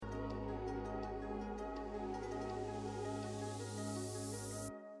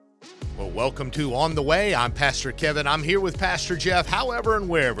Well, welcome to On the Way. I'm Pastor Kevin. I'm here with Pastor Jeff. However and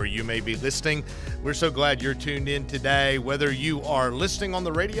wherever you may be listening, we're so glad you're tuned in today. Whether you are listening on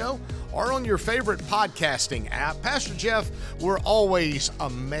the radio or on your favorite podcasting app, Pastor Jeff, we're always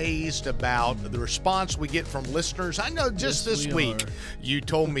amazed about the response we get from listeners. I know just this week you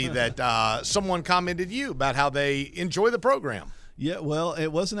told me that someone commented to you about how they enjoy the program. Yeah, well, it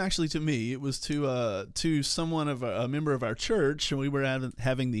wasn't actually to me. It was to someone a member of our church, and we were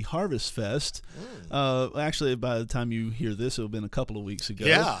having the Harvest Fest. Actually, by the time you hear this, it'll have been a couple of weeks ago.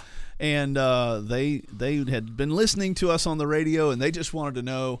 Yeah. And they had been listening to us on the radio, and they just wanted to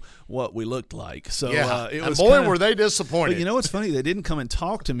know what we looked like. So it was were they disappointed. But you know what's funny? They didn't come and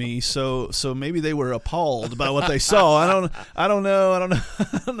talk to me, so maybe they were appalled by what they saw. I don't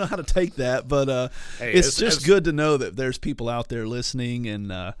know how to take that, but it's just good to know that there's people out there listening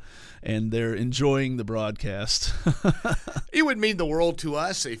and they're enjoying the broadcast. It would mean the world to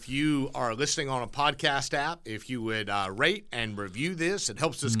us if you are listening on a podcast app, if you would rate and review this. It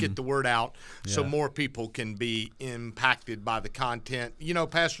helps us get the word out so more people can be impacted by the content. You know,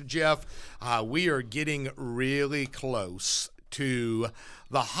 Pastor Jeff, we are getting really close to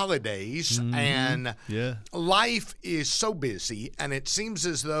the holidays, and life is so busy, and it seems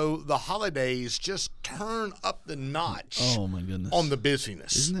as though the holidays just turn up the notch. Oh my goodness, on the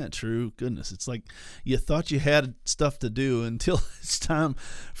busyness. Isn't that true? Goodness, it's like you thought you had stuff to do until it's time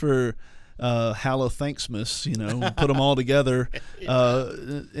for Hallow Thanksmas, put them all together.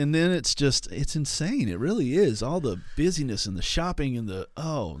 And then it's insane. It really is. All the busyness and the shopping and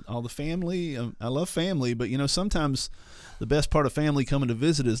all the family. I love family, but sometimes the best part of family coming to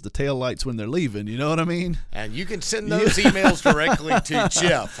visit is the taillights when they're leaving. You know what I mean? And you can send those emails directly to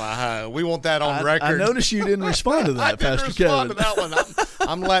Jeff. We want that on record. I noticed you didn't respond to that, Pastor Kevin. I didn't respond to that one.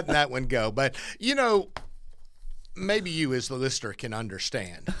 I'm letting that one go. But, maybe you as the listener can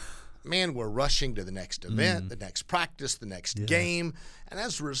understand. Man, we're rushing to the next event, the next practice, the next game. And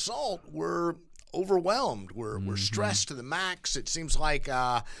as a result, we're overwhelmed. We're stressed to the max. It seems like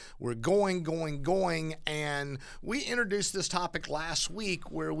we're going. And we introduced this topic last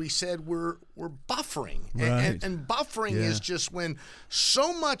week where we said we're buffering. Right. And buffering is just when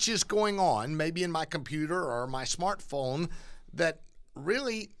so much is going on, maybe in my computer or my smartphone, that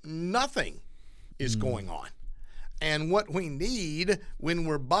really nothing is going on. And what we need when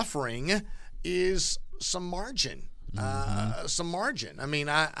we're buffering is some margin. Some margin. I mean,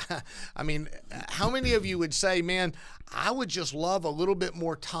 how many of you would say, man, I would just love a little bit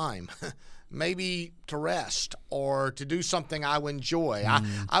more time, maybe to rest or to do something I would enjoy.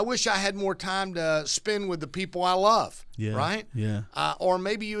 I wish I had more time to spend with the people I love, right? Yeah. Or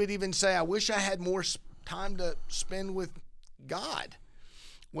maybe you would even say, I wish I had more time to spend with God.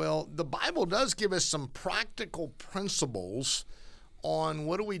 Well, the Bible does give us some practical principles on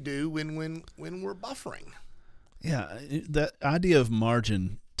what do we do when we're buffering. Yeah, that idea of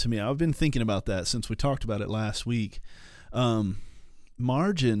margin, to me, I've been thinking about that since we talked about it last week.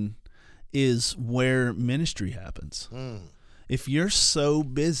 Margin is where ministry happens. If you're so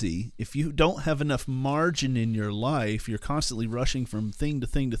busy, if you don't have enough margin in your life, you're constantly rushing from thing to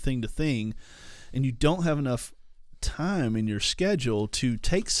thing to thing to thing, and you don't have enough time in your schedule to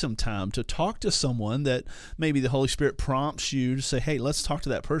take some time to talk to someone that maybe the Holy Spirit prompts you to say, hey, let's talk to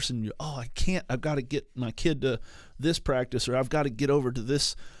that person. I can't, I've got to get my kid to this practice, or I've got to get over to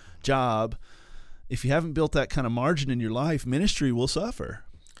this job. If you haven't built that kind of margin in your life, ministry will suffer.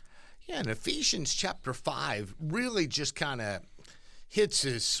 Yeah, and Ephesians chapter 5 really just kind of hits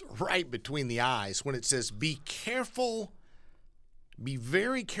us right between the eyes when it says, be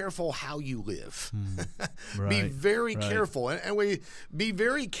very careful how you live. Right, be very careful. And we be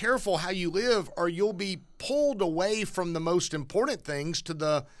very careful how you live, or you'll be pulled away from the most important things to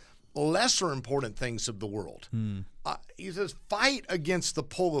the lesser important things of the world. He says, fight against the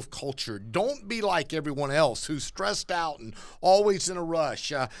pull of culture. Don't be like everyone else who's stressed out and always in a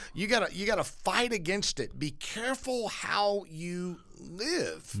rush. You gotta fight against it. Be careful how you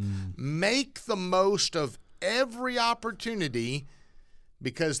live. Make the most of every opportunity,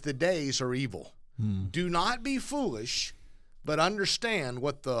 because the days are evil. Do not be foolish, but understand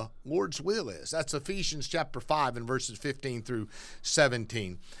what the Lord's will is. That's Ephesians chapter 5 and verses 15 through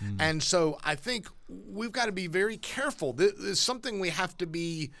 17. And so I think we've got to be very careful. This is something we have to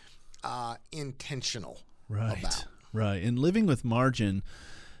be intentional about. Right. And living with margin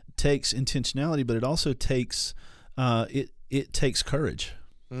takes intentionality, but it also takes it takes courage.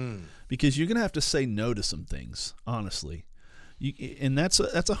 Because you're going to have to say no to some things, honestly. And that's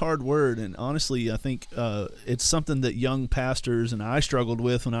a hard word, and honestly, I think it's something that young pastors and I struggled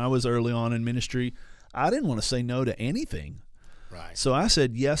with when I was early on in ministry. I didn't want to say no to anything. Right. So I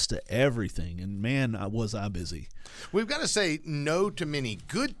said yes to everything, and man, was I busy. We've got to say no to many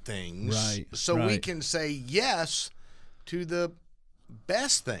good things, Right, so we right. can say yes to the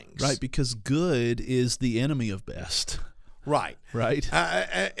best things. Right, because good is the enemy of best. Right. Right?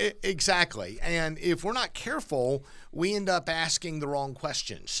 Exactly. And if we're not careful, we end up asking the wrong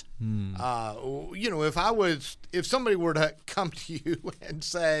questions. If somebody were to come to you and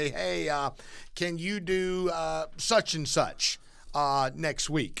say, hey, can you do such and such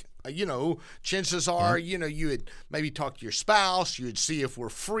next week? Chances are, you would maybe talk to your spouse, you would see if we're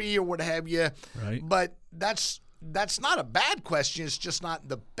free or what have you. Right. But that's not a bad question. It's just not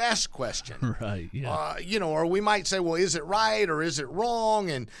the best question. Right, yeah. Or we might say, well, is it right or is it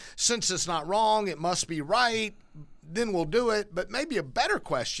wrong? And since it's not wrong, it must be right. Then we'll do it. But maybe a better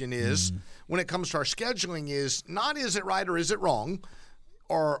question is, when it comes to our scheduling, is not is it right or is it wrong?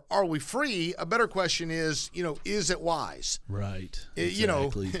 Or are we free? A better question is, is it wise? Right.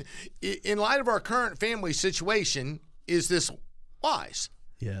 Exactly. In light of our current family situation, is this wise?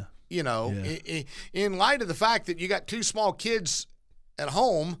 Yeah. In light of the fact that you got 2 small kids at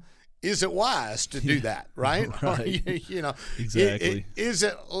home, is it wise to do that, right? Right. Exactly. Is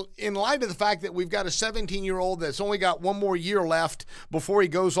it in light of the fact that we've got a 17-year-old that's only got 1 more year left before he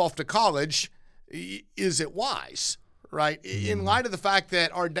goes off to college, is it wise, right? In light of the fact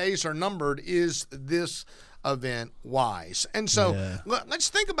that our days are numbered, is this event wise? And so let's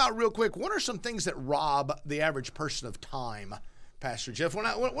think about real quick, what are some things that rob the average person of time, Pastor Jeff? What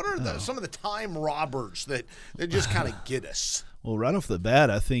are some of the time robbers that just kind of get us? Well, right off the bat,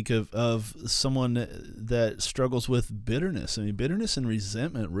 I think of someone that struggles with bitterness. I mean, bitterness and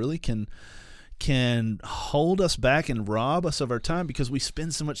resentment really can hold us back and rob us of our time because we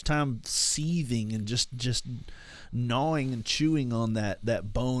spend so much time seething and just gnawing and chewing on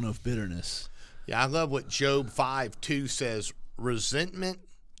that bone of bitterness. Yeah, I love what Job 5:2 says, resentment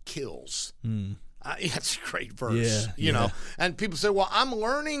kills. That's a great verse, And people say, well, I'm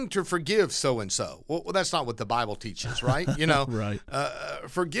learning to forgive so-and-so. Well, that's not what the Bible teaches, right? Right.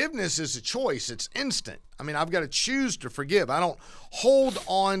 Forgiveness is a choice. It's instant. I mean, I've got to choose to forgive. I don't hold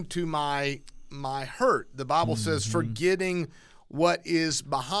on to my hurt. The Bible says forgetting what is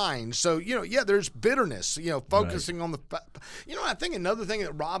behind. So, there's bitterness, focusing on the, I think another thing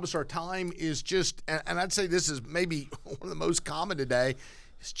that robs our time is just, and I'd say this is maybe one of the most common today,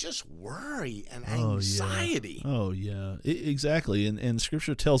 it's just worry and anxiety. Oh, yeah. Exactly. And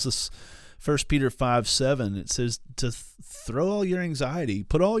Scripture tells us, 1 Peter 5:7, it says to throw all your anxiety,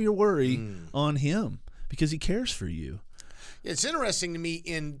 put all your worry on Him because He cares for you. It's interesting to me,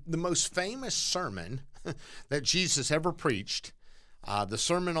 in the most famous sermon that Jesus ever preached, the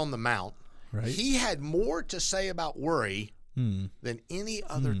Sermon on the Mount, right. He had more to say about worry than any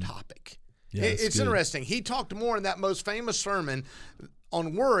other topic. Yeah, it's good. interesting. He talked more in that most famous sermon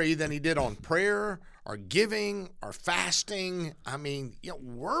on worry than he did on prayer or giving or fasting. I mean,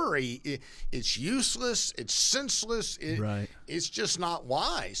 worry, it's useless, it's senseless, it's just not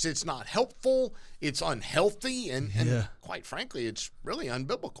wise, it's not helpful, it's unhealthy, and quite frankly, it's really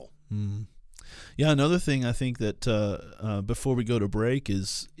unbiblical. Yeah, another thing I think that before we go to break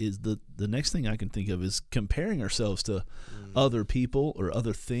is the next thing I can think of is comparing ourselves to other people or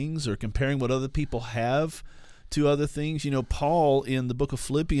other things, or comparing what other people have to other things. Paul in the book of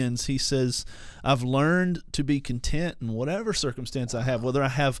Philippians, he says, I've learned to be content in whatever circumstance I have, whether I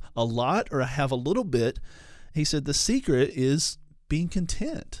have a lot or I have a little bit. He said the secret is being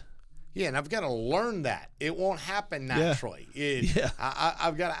content. Yeah, and I've got to learn that. It won't happen naturally.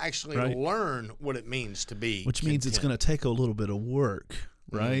 I've got to actually learn what it means to be Which means content. It's going to take a little bit of work,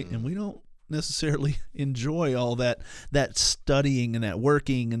 right? And we don't necessarily enjoy all that studying and that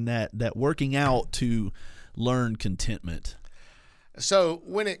working and that working out to learn contentment. So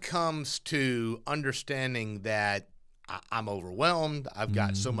when it comes to understanding that I'm overwhelmed, I've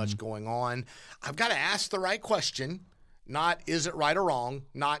got so much going on, I've got to ask the right question. Not is it right or wrong,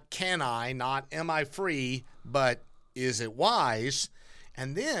 not can I, not am I free, but is it wise?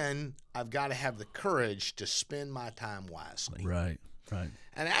 And then I've got to have the courage to spend my time wisely. Right.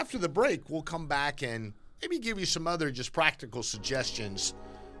 And after the break, we'll come back and maybe give you some other just practical suggestions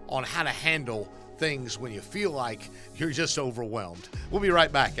on how to handle things when you feel like you're just overwhelmed. We'll be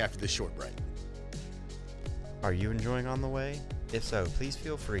right back after this short break. Are you enjoying On the Way? If so, please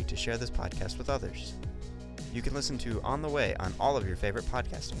feel free to share this podcast with others. You can listen to On the Way on all of your favorite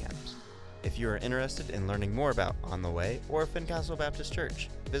podcasting apps. If you are interested in learning more about On the Way or Fincastle Baptist Church,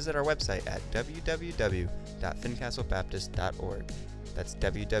 visit our website at www.fincastlebaptist.org. That's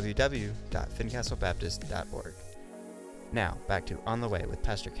www.fincastlebaptist.org. Now, back to On the Way with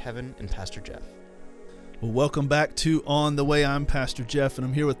Pastor Kevin and Pastor Jeff. Well, welcome back to On the Way. I'm Pastor Jeff, and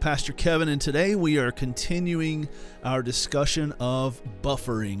I'm here with Pastor Kevin, and today we are continuing our discussion of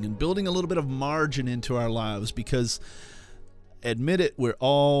buffering and building a little bit of margin into our lives because, admit it, we're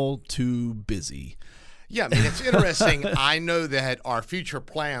all too busy. Yeah, I mean, it's interesting. I know that our future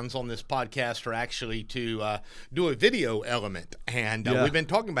plans on this podcast are actually to do a video element, and we've been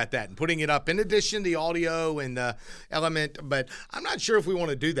talking about that and putting it up in addition to the audio and the element, but I'm not sure if we want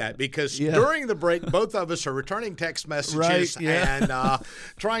to do that because during the break, both of us are returning text messages and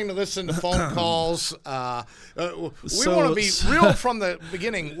trying to listen to phone calls. We want to be real from the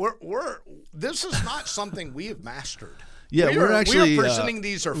beginning. This is not something we have mastered. Yeah, we're actually presenting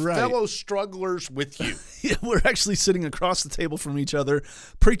these are fellow strugglers with you. Yeah, we're actually sitting across the table from each other,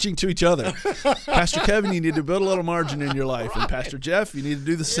 preaching to each other. Pastor Kevin, you need to build a little margin in your life, and Pastor Jeff, you need to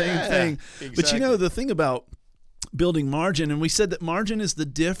do the same thing. Exactly. But you know, the thing about building margin, and we said that margin is the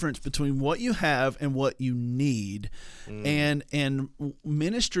difference between what you have and what you need, and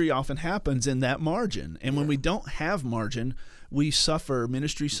ministry often happens in that margin. And when we don't have margin, we suffer.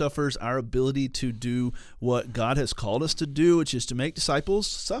 Ministry suffers. Our ability to do what God has called us to do, which is to make disciples,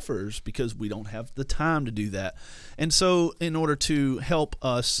 suffers because we don't have the time to do that. And so in order to help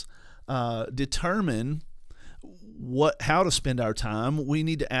us determine how to spend our time, we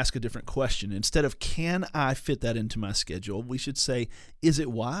need to ask a different question. Instead of, can I fit that into my schedule? We should say, is it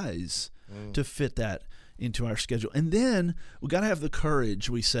wise to fit that into our schedule? And then we got to have the courage,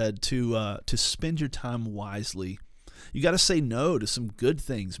 we said, to spend your time wisely. You got to say no to some good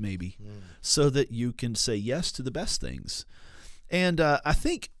things maybe so that you can say yes to the best things. And I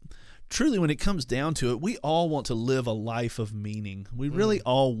think truly when it comes down to it, we all want to live a life of meaning. We really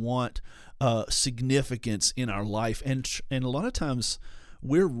all want significance in our life. And a lot of times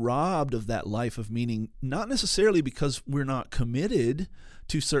we're robbed of that life of meaning, not necessarily because we're not committed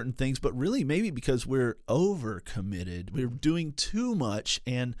to certain things, but really maybe because we're overcommitted. We're doing too much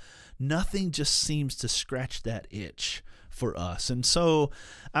and nothing just seems to scratch that itch for us. And so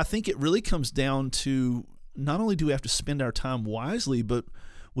I think it really comes down to not only do we have to spend our time wisely, but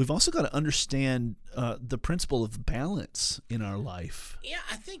we've also got to understand the principle of balance in our life. Yeah,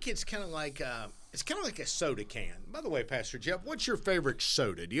 I think it's kind of like a soda can. By the way, Pastor Jeff, what's your favorite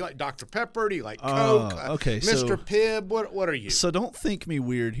soda? Do you like Dr. Pepper? Do you like Coke? Okay, Mr. Pibb? What are you? So don't think me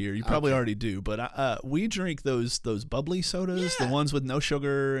weird here. You probably already do, but we drink those bubbly sodas, the ones with no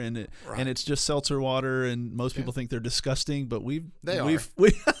sugar and it's just seltzer water. And most people think they're disgusting, but we've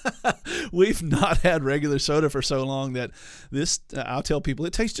not had regular soda for so long that this. I'll tell people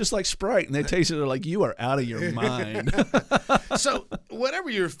it tastes just like Sprite, and they taste it like you are out of your mind. So whatever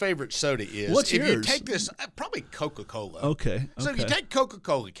your favorite soda is, what's yours? If you take this, probably Coca-Cola. Okay. So if you take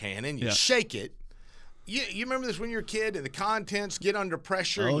Coca-Cola can and you shake it, you remember this when you were a kid and the contents get under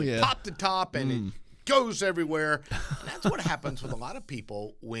pressure and you pop the top and it goes everywhere. And that's what happens with a lot of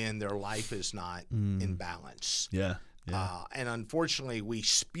people when their life is not in balance. Yeah. And unfortunately, we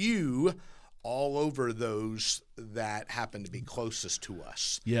spew all over those that happen to be closest to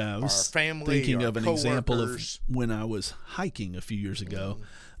us. Yeah, I was our family, thinking our of an example of when I was hiking a few years ago.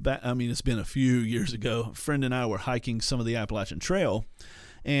 It's been a few years ago. A friend and I were hiking some of the Appalachian Trail,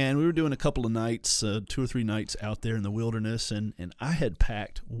 and we were doing a couple of nights, 2 or 3 nights out there in the wilderness, and I had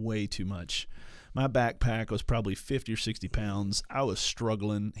packed way too much. My backpack was probably 50 or 60 pounds. I was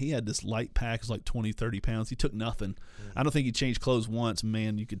struggling. He had this light pack. It was like 20, 30 pounds. He took nothing. I don't think he changed clothes once.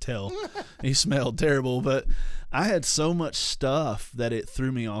 Man, you could tell. He smelled terrible. But I had so much stuff that it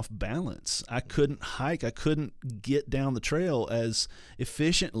threw me off balance. I couldn't hike. I couldn't get down the trail as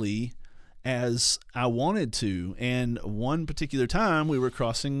efficiently as I wanted to. And one particular time we were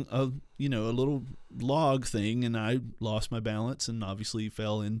crossing a little log thing, and I lost my balance and obviously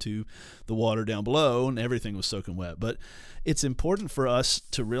fell into the water down below, and everything was soaking wet. But it's important for us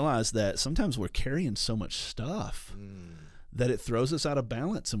to realize that sometimes we're carrying so much stuff that it throws us out of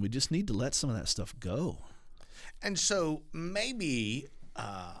balance, and we just need to let some of that stuff go. And so maybe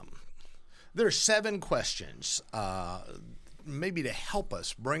there are 7 questions maybe to help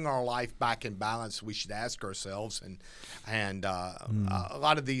us bring our life back in balance we should ask ourselves, and a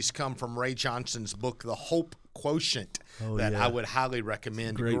lot of these come from Ray Johnson's book, The Hope Quotient, I would highly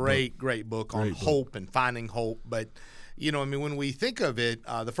recommend. Great book on hope and finding hope. But when we think of it,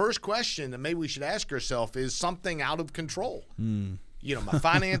 the first question that maybe we should ask ourselves is something out of control. My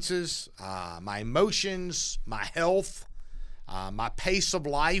finances, my emotions, my health, my pace of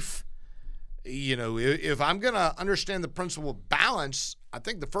life. If I'm going to understand the principle of balance, I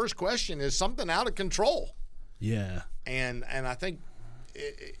think the first question is something out of control. Yeah. And I think,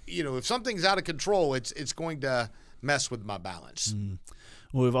 if something's out of control, it's going to mess with my balance.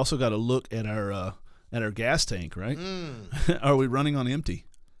 Well, we've also got to look at at our gas tank, right? Are we running on empty?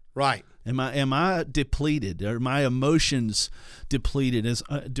 Right. Am I depleted? Are my emotions depleted?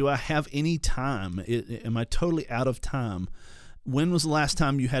 Do I have any time? Am I totally out of time? When was the last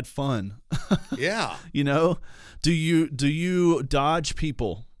time you had fun? Yeah. You know, do you dodge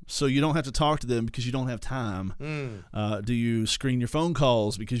people so you don't have to talk to them because you don't have time? Do you screen your phone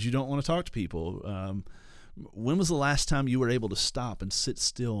calls because you don't want to talk to people? When was the last time you were able to stop and sit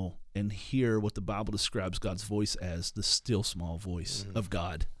still and hear what the Bible describes God's voice as, the still small voice of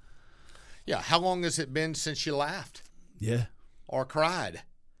God? Yeah. How long has it been since you laughed? Yeah. Or cried?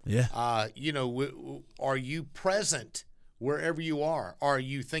 Yeah. Are you present wherever you are? Are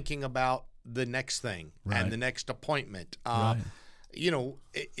you thinking about the next thing and the next appointment? Right.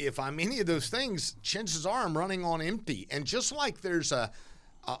 If I'm any of those things, chances are I'm running on empty. And just like there's a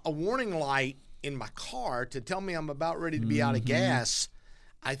warning light in my car to tell me I'm about ready to be out of gas,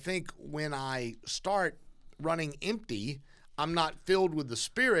 I think when I start running empty, I'm not filled with the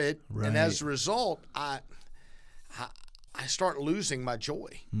Spirit, and as a result, I start losing my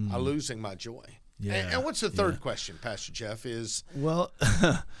joy. I'm losing my joy. Yeah. And what's the third question, Pastor Jeff? Is well,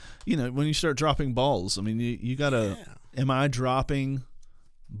 when you start dropping balls, I mean, you gotta. Am I dropping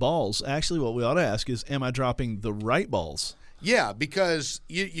balls? Actually, what we ought to ask is, am I dropping the right balls? Yeah, because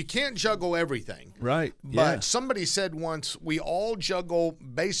you can't juggle everything. Right. But somebody said once, we all juggle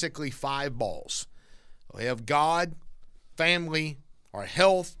basically 5 balls. We have God, family, our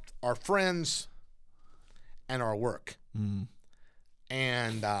health, our friends, and our work.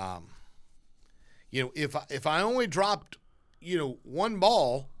 And if I only dropped one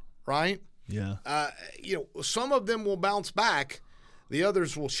ball, right? Yeah. Some of them will bounce back, the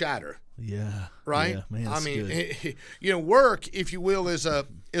others will shatter. Yeah. Right. Yeah, man, I mean, work, if you will, is a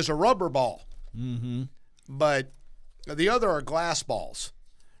rubber ball. But the other are glass balls.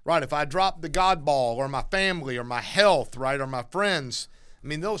 Right. If I drop the God ball, or my family, or my health, right, or my friends, I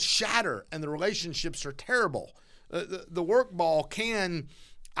mean, they'll shatter, and the relationships are terrible. The work ball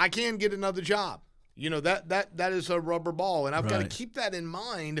I can get another job. That is a rubber ball, and I've got to keep that in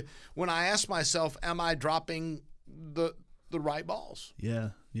mind when I ask myself, am I dropping the right balls? Yeah,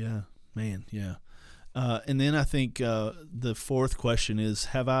 man, yeah. And then I think the fourth question is,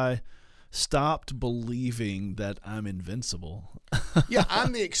 have I stopped believing that I'm invincible? Yeah,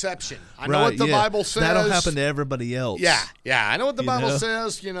 I'm the exception. I know what the Bible says. That'll happen to everybody else. Yeah, I know what the Bible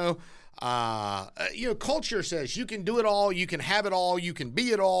says. Culture says you can do it all, you can have it all, you can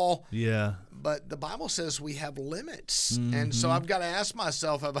be it all. Yeah. But the Bible says we have limits. And so I've got to ask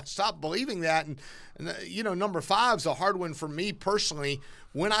myself, have I stopped believing that? And number 5 is a hard one for me personally.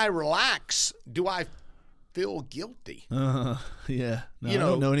 When I relax, do I feel guilty? Yeah. No, I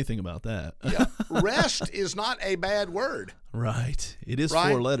don't know anything about that. Yeah. Rest is not a bad word. Right. It is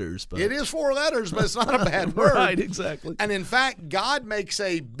 4 letters. But it is 4 letters, but it's not a bad word. Right, exactly. And in fact, God makes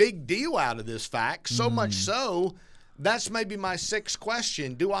a big deal out of this fact, so much so, that's maybe my 6th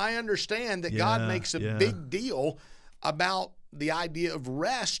question. Do I understand that God makes a big deal about the idea of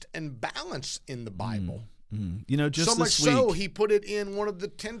rest and balance in the Bible? Just so much this week, so, he put it in one of the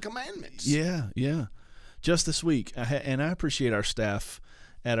 10 commandments. Yeah. Just this week, and I appreciate our staff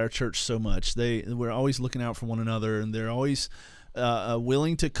at our church so much. We're always looking out for one another, and they're always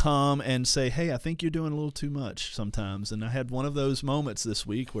willing to come and say, hey, I think you're doing a little too much sometimes. And I had one of those moments this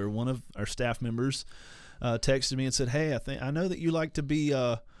week where one of our staff members texted me and said, hey, I know that you like to be,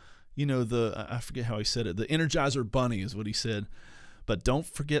 I forget how he said it, the Energizer Bunny is what he said, but don't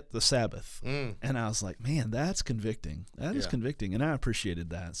forget the Sabbath. And I was like, man, that's convicting. That is convicting, and I appreciated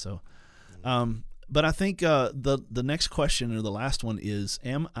that. So, but I think the next question, or the last one, is,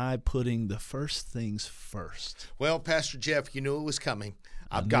 am I putting the first things first? Well, Pastor Jeff, you knew it was coming.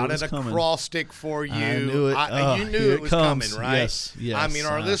 I've got an acrostic for you. I knew it. You knew it was coming, right? Yes. I mean,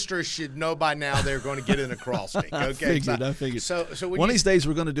 our listeners should know by now they're going to get an acrostic. Okay, I figured. So one of these days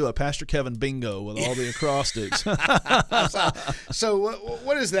we're going to do a Pastor Kevin bingo with all the acrostics. So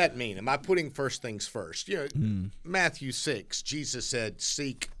what does that mean? Am I putting first things first? Matthew 6, Jesus said,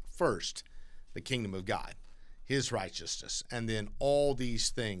 "Seek first the kingdom of God, his righteousness, and then all these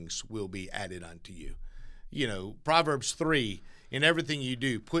things will be added unto you." Proverbs 3, in everything you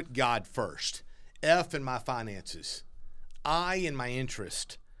do, put God first. F in my finances, I in my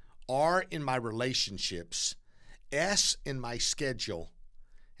interest, R in my relationships, S in my schedule,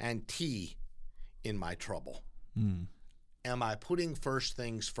 and T in my trouble. Am I putting first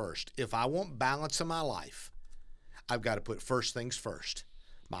things first? If I want balance in my life, I've got to put first things first.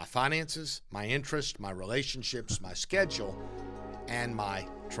 My finances, my interest, my relationships, my schedule, and my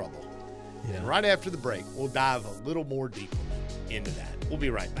trouble. Yeah. And right after the break, we'll dive a little more deeply into that. We'll be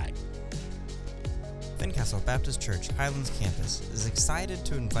right back. Fincastle Baptist Church Highlands Campus is excited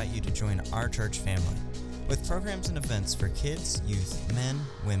to invite you to join our church family. With programs and events for kids, youth, men,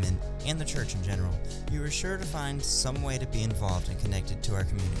 women, and the church in general, you are sure to find some way to be involved and connected to our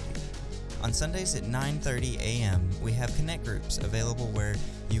community. On Sundays at 9:30 a.m., we have connect groups available where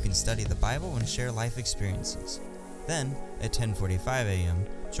you can study the Bible and share life experiences. Then, at 10:45 a.m.,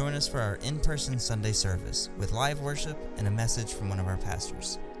 join us for our in-person Sunday service with live worship and a message from one of our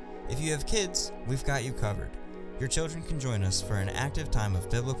pastors. If you have kids, we've got you covered. Your children can join us for an active time of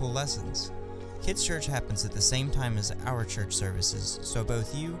biblical lessons. Kids' Church happens at the same time as our church services, so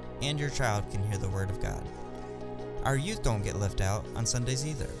both you and your child can hear the Word of God. Our youth don't get left out on Sundays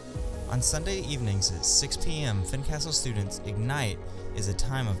either. On Sunday evenings at 6 p.m., Fincastle Students Ignite is a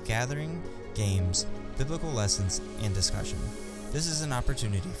time of gathering, games, biblical lessons, and discussion. This is an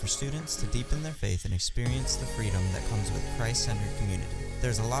opportunity for students to deepen their faith and experience the freedom that comes with Christ-centered community.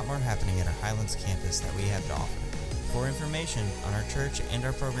 There's a lot more happening at our Highlands campus that we have to offer. For information on our church and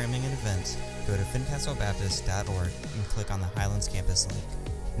our programming and events, go to fincastlebaptist.org and click on the Highlands campus link.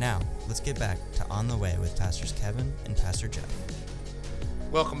 Now, let's get back to On the Way with Pastors Kevin and Pastor Jeff.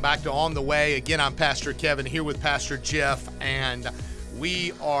 Welcome back to On the Way. Again, I'm Pastor Kevin here with Pastor Jeff, and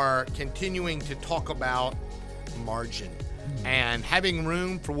we are continuing to talk about margin and having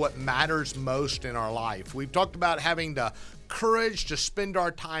room for what matters most in our life. We've talked about having the courage to spend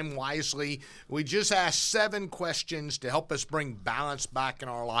our time wisely. We just asked 7 questions to help us bring balance back in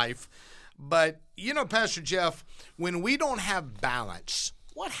our life. But, you know, Pastor Jeff, when we don't have balance,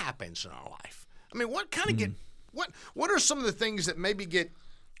 what happens in our life? I mean, what kind of what are some of the things that maybe get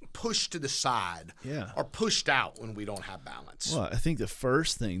pushed to the side or pushed out when we don't have balance? Well, I think the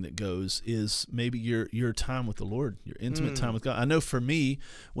first thing that goes is maybe your time with the Lord, your intimate time with God. I know for me,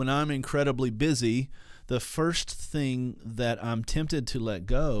 when I'm incredibly busy, the first thing that I'm tempted to let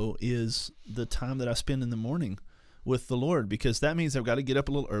go is the time that I spend in the morning with the Lord, because that means I've got to get up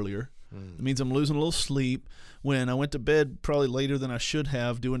a little earlier. It means I'm losing a little sleep. When I went to bed probably later than I should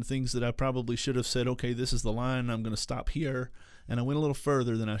have, doing things that I probably should have said, okay, this is the line, I'm going to stop here. And I went a little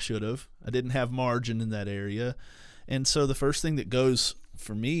further than I should have. I didn't have margin in that area. And so the first thing that goes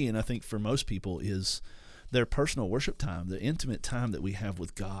for me, and I think for most people, is their personal worship time, the intimate time that we have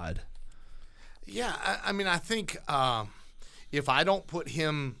with God. Yeah, I mean, I think if I don't put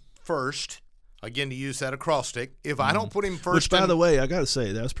him first, again, to use that acrostic, if I don't put him first... Which, by the way, I got to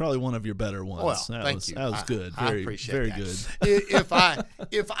say, that was probably one of your better ones. Well, thank you. That was good. I appreciate very that. Good.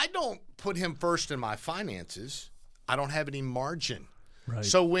 If I don't put him first in my finances, I don't have any margin. Right.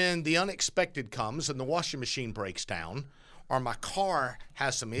 So when the unexpected comes and the washing machine breaks down or my car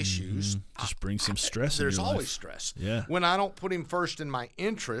has some issues... Just bring some stress in your life. There's always stress. Yeah. When I don't put him first in my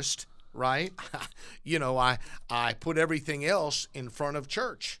interest, right, you know, I put everything else in front of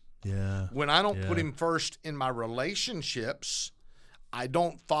church. Yeah. When I don't put him first in my relationships, I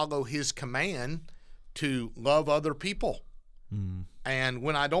don't follow his command to love other people. And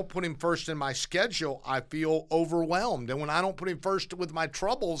when I don't put him first in my schedule, I feel overwhelmed. And when I don't put him first with my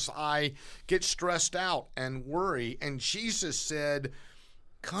troubles, I get stressed out and worry. And Jesus said,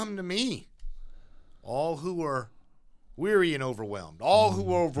 "Come to me, all who are weary and overwhelmed, all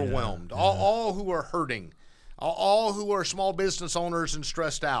who are overwhelmed, all who are hurting, all who are small business owners and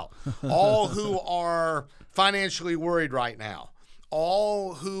stressed out, all who are financially worried right now,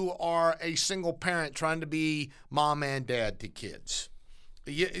 all who are a single parent trying to be mom and dad to kids."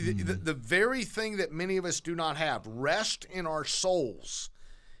 The very thing that many of us do not have, rest in our souls,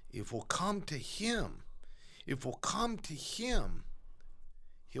 if we'll come to him, he'll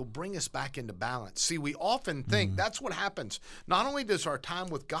bring us back into balance. See, we often think that's what happens. Not only does our time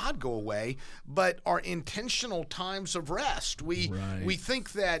with God go away, but our intentional times of rest. We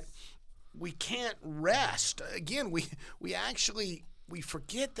think that we can't rest. Again, we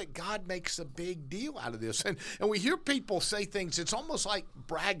forget that God makes a big deal out of this. And we hear people say things, it's almost like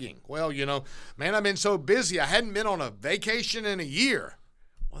bragging. Well, you know, man, I've been so busy, I hadn't been on a vacation in a year.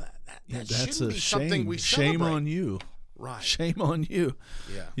 Well, that shouldn't be something we celebrate. Shame on you. Right. Shame on you.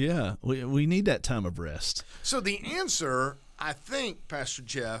 Yeah. We need that time of rest. So the answer, I think, Pastor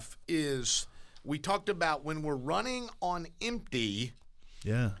Jeff, is we talked about when we're running on empty.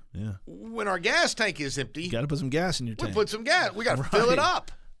 Yeah. When our gas tank is empty, You got to put some gas in your tank. we put some gas. We got to fill it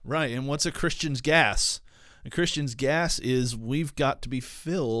up. Right. And what's a Christian's gas? A Christian's gas is we've got to be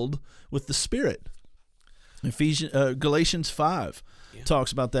filled with the Spirit. Galatians 5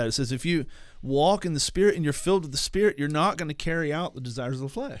 talks about that. It says if you walk in the Spirit and you're filled with the Spirit, you're not going to carry out the desires of the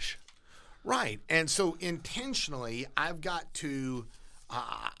flesh. Right. And so intentionally, I've got to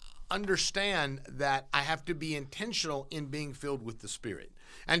understand that I have to be intentional in being filled with the Spirit.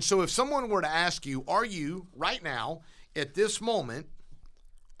 And so if someone were to ask you, are you right now at this moment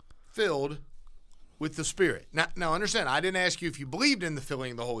filled with the Spirit? Now understand, I didn't ask you if you believed in the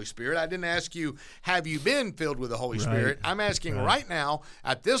filling of the Holy Spirit. I didn't ask you, have you been filled with the Holy Spirit? I'm asking right now,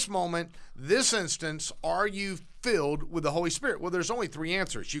 at this moment, this instance, are you filled with the Holy Spirit? Well, there's only three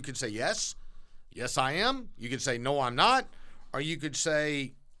answers. You could say yes. Yes, I am. You could say no, I'm not. Or you could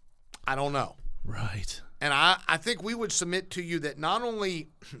say, I don't know. Right. And I think we would submit to you that not only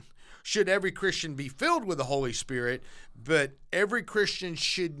should every Christian be filled with the Holy Spirit, but every Christian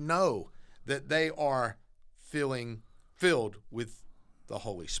should know that they are filled with the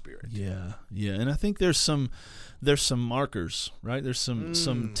Holy Spirit. Yeah, and I think there's some markers, right? There's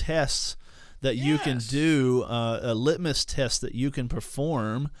some tests that you can do, a litmus test that you can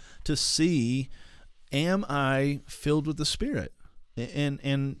perform to see, am I filled with the Spirit?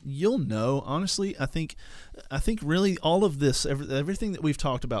 And you'll know, honestly, I think really all of this, everything that we've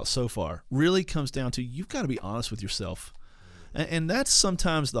talked about so far really comes down to you've got to be honest with yourself. And that's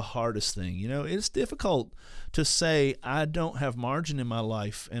sometimes the hardest thing. It's difficult to say, I don't have margin in my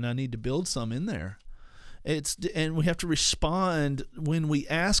life and I need to build some in there. And we have to respond when we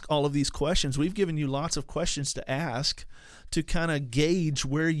ask all of these questions. We've given you lots of questions to ask to kind of gauge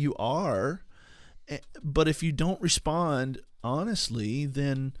where you are. But if you don't respond honestly,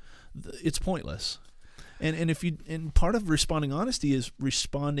 then it's pointless. And part of responding honesty is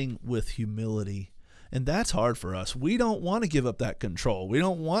responding with humility. And that's hard for us. We don't want to give up that control. We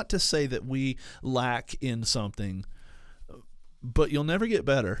don't want to say that we lack in something. But you'll never get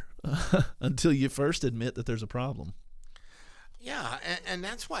better until you first admit that there's a problem. Yeah, and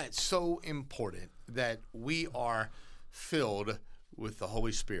that's why it's so important that we are filled with the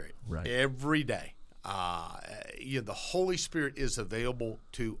Holy Spirit every day. The Holy Spirit is available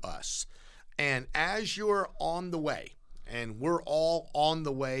to us. And as you're on the way, and we're all on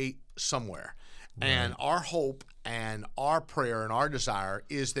the way somewhere, and our hope and our prayer and our desire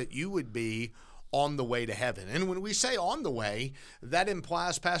is that you would be on the way to heaven. And when we say on the way, that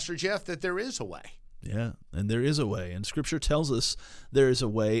implies, Pastor Jeff, that there is a way. Yeah, and there is a way. And Scripture tells us there is a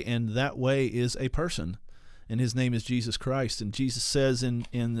way, and that way is a person. And his name is Jesus Christ. And Jesus says in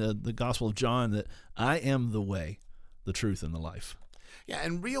the Gospel of John that I am the way, the truth, and the life. Yeah,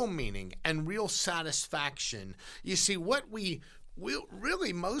 and real meaning and real satisfaction. You see,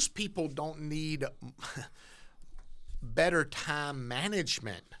 most people don't need better time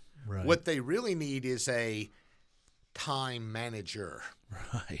management. Right. What they really need is a time manager.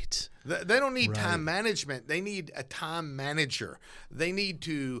 Right. They don't need time management. They need a time manager. They need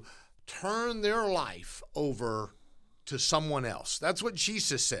to turn their life over to someone else. That's what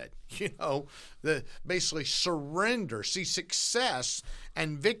Jesus said. Basically surrender. See, success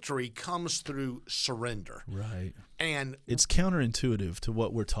and victory comes through surrender. Right. And it's counterintuitive to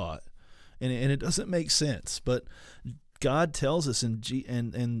what we're taught. And it doesn't make sense. But God tells us,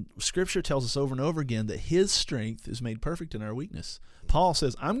 and Scripture tells us over and over again, that His strength is made perfect in our weakness. Paul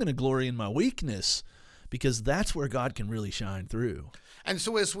says, I'm going to glory in my weakness because that's where God can really shine through. And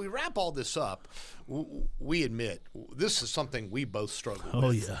so as we wrap all this up, we admit this is something we both struggle with. Oh,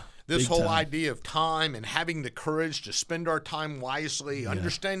 yeah. This Big whole time. idea of time and having the courage to spend our time wisely,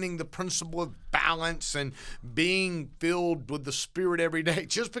 understanding the principle of balance and being filled with the Spirit every day.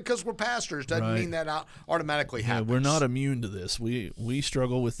 Just because we're pastors doesn't mean that automatically happens. We're not immune to this. We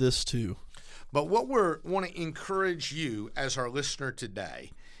struggle with this too. But what we want to encourage you as our listener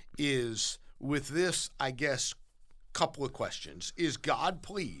today is with this, I guess, couple of questions. Is God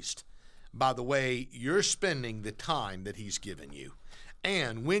pleased by the way you're spending the time that He's given you?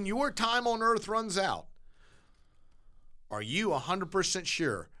 And when your time on earth runs out, are you 100%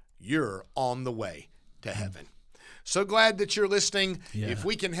 sure you're on the way to heaven? So glad that you're listening. Yeah. If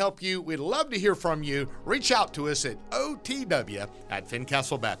we can help you, we'd love to hear from you. Reach out to us at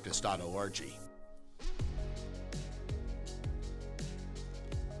otw@fincastlebaptist.org.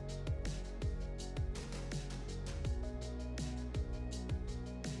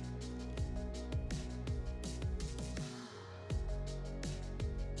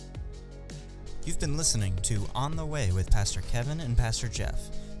 You've been listening to On the Way with Pastor Kevin and Pastor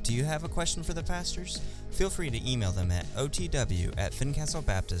Jeff. Do you have a question for the pastors? Feel free to email them at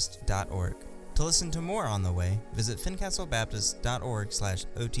otw@fincastlebaptist.org. To listen to more On the Way, visit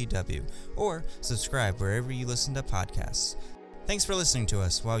fincastlebaptist.org/OTW or subscribe wherever you listen to podcasts. Thanks for listening to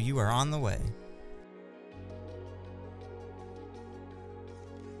us while you are on the way.